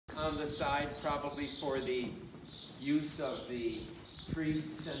on the side, probably for the use of the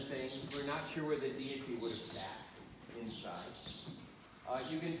priests and things. We're not sure where the deity would have sat inside.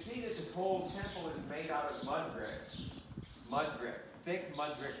 You can see that this whole temple is made out of mud brick, thick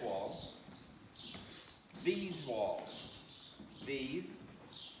mud brick walls. These walls, these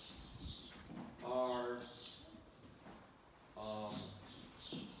are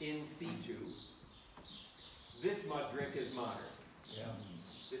in situ. This mud brick is modern. Yeah.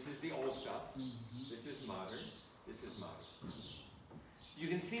 This is the old stuff. This is modern. This is modern. You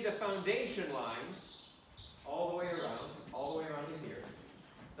can see the foundation line all the way around in here.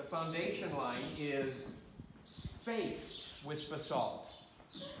 The foundation line is faced with basalt.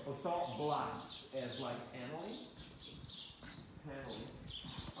 Basalt blocks as like paneling.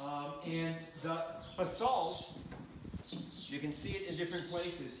 And the basalt, you can see it in different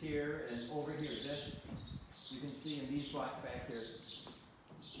places here and over here. This, you can see in these blocks back here.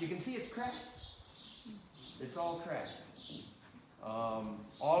 You can see it's cracked. It's all cracked.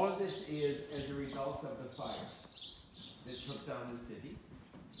 All of this is as a result of the fire that took down the city.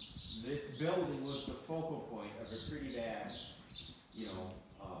 This building was the focal point of a pretty bad,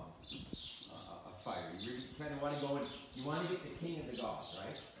 a fire. You really kind of want to go and you want to get the king of the gods,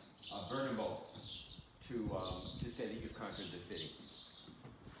 right? Burn them both to say that you've conquered the city.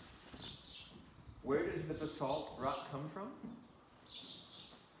 Where does the basalt rock come from?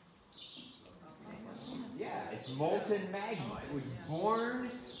 Yeah, it's molten magma. It was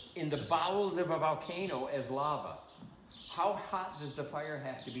born in the bowels of a volcano as lava. How hot does the fire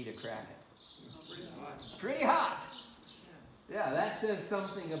have to be to crack it? Pretty hot. Pretty hot. Yeah, that says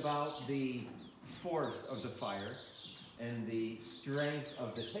something about the force of the fire and the strength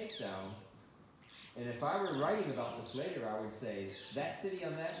of the takedown. And if I were writing about this later, I would say, that city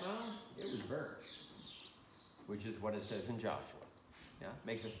on that mountain, it was burnt. Which is what it says in Joshua. Yeah,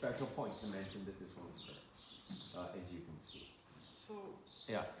 makes a special point to mention that this one was burnt, as you can see. So,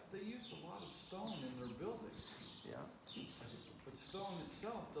 yeah, they used a lot of stone in their building. Yeah. But stone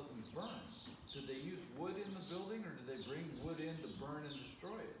itself doesn't burn. Did they use wood in the building, or did they bring wood in to burn and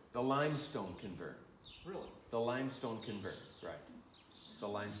destroy it? The limestone can burn. Really? The limestone can burn, right. The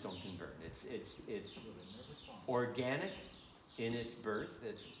limestone can burn. It's organic in its birth.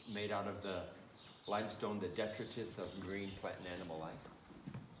 It's made out of the limestone, the detritus of marine plant and animal life.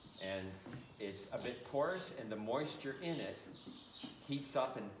 And it's a bit porous, and the moisture in it heats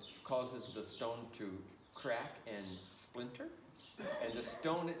up and causes the stone to crack and splinter. And the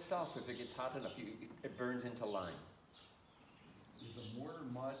stone itself, if it gets hot enough, it burns into lime. Is the mortar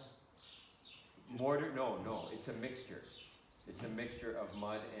mud? Mortar? No, it's a mixture. It's a mixture of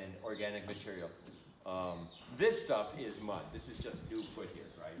mud and organic material. This stuff is mud. This is just new put here,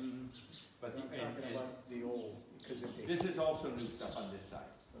 right? Mm-hmm. But the old, this is also new stuff on this side.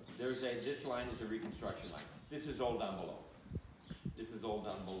 This line is a reconstruction line. This is old down below. This is old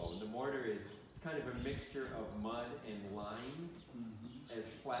down below. And the mortar is kind of a mixture of mud and lime as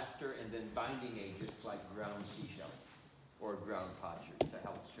plaster, and then binding agents like ground seashells or ground potsherd to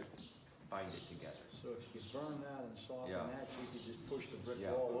help to bind it together. So if you could burn that and soften Yeah. that, you could just push the brick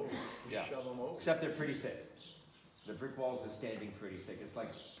Yeah. wall over, Yeah. shove them over. Except they're pretty thick. The brick walls are standing pretty thick. It's like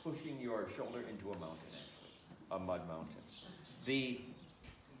pushing your shoulder into a mountain, actually, a mud mountain. The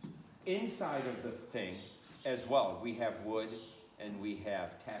inside of the thing as well, we have wood, and we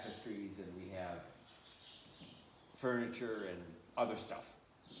have tapestries, and we have furniture and other stuff.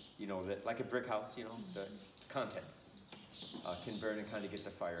 That like a brick house, the contents can burn and kind of get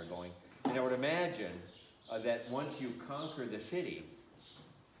the fire going. And I would imagine that once you conquer the city,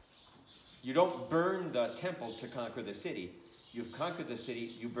 you don't burn the temple to conquer the city. You've conquered the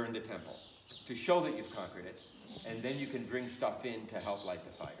city, you burn the temple to show that you've conquered it. And then you can bring stuff in to help light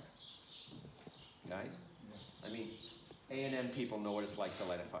the fire. Right? I mean, A&M people know what it's like to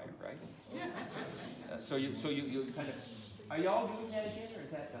light a fire, right? So you kind of, are y'all doing that again, or is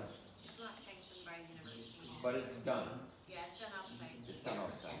that done? It's not sanctioned by university. But it's done. Yeah, it's done outside. It's done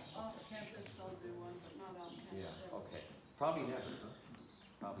outside. Off campus they'll do one, but not on campus. Yeah, okay. Probably never, huh?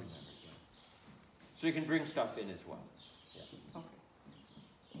 Probably never, yeah. So you can bring stuff in as well. Yeah.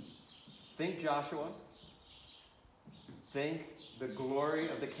 Okay. Think Joshua. Think the glory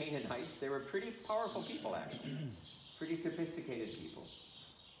of the Canaanites. They were pretty powerful people, actually. Pretty sophisticated people.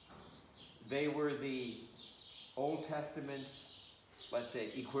 They were the Old Testament's, let's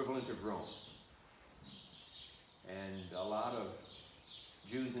say, equivalent of Rome. And a lot of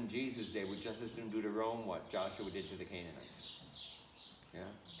Jews in Jesus' day would just as soon do to Rome what Joshua did to the Canaanites. Yeah?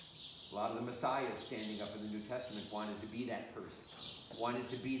 A lot of the Messiahs standing up in the New Testament wanted to be that person. Wanted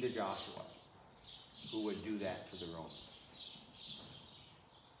to be the Joshua who would do that to the Romans.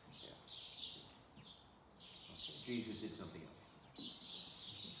 Yeah. Jesus did something else.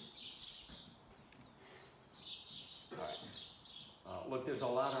 All right. Look, there's a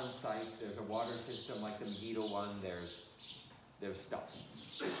lot on site. There's a water system like the Megiddo one. There's stuff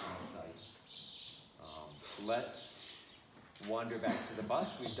on site. Let's wander back to the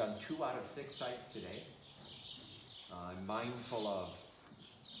bus. We've done 2 out of 6 sites today. I'm mindful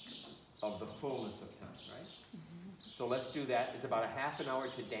of the fullness of time, right? So let's do that. It's about a half an hour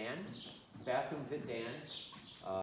to Dan. Bathrooms at Dan.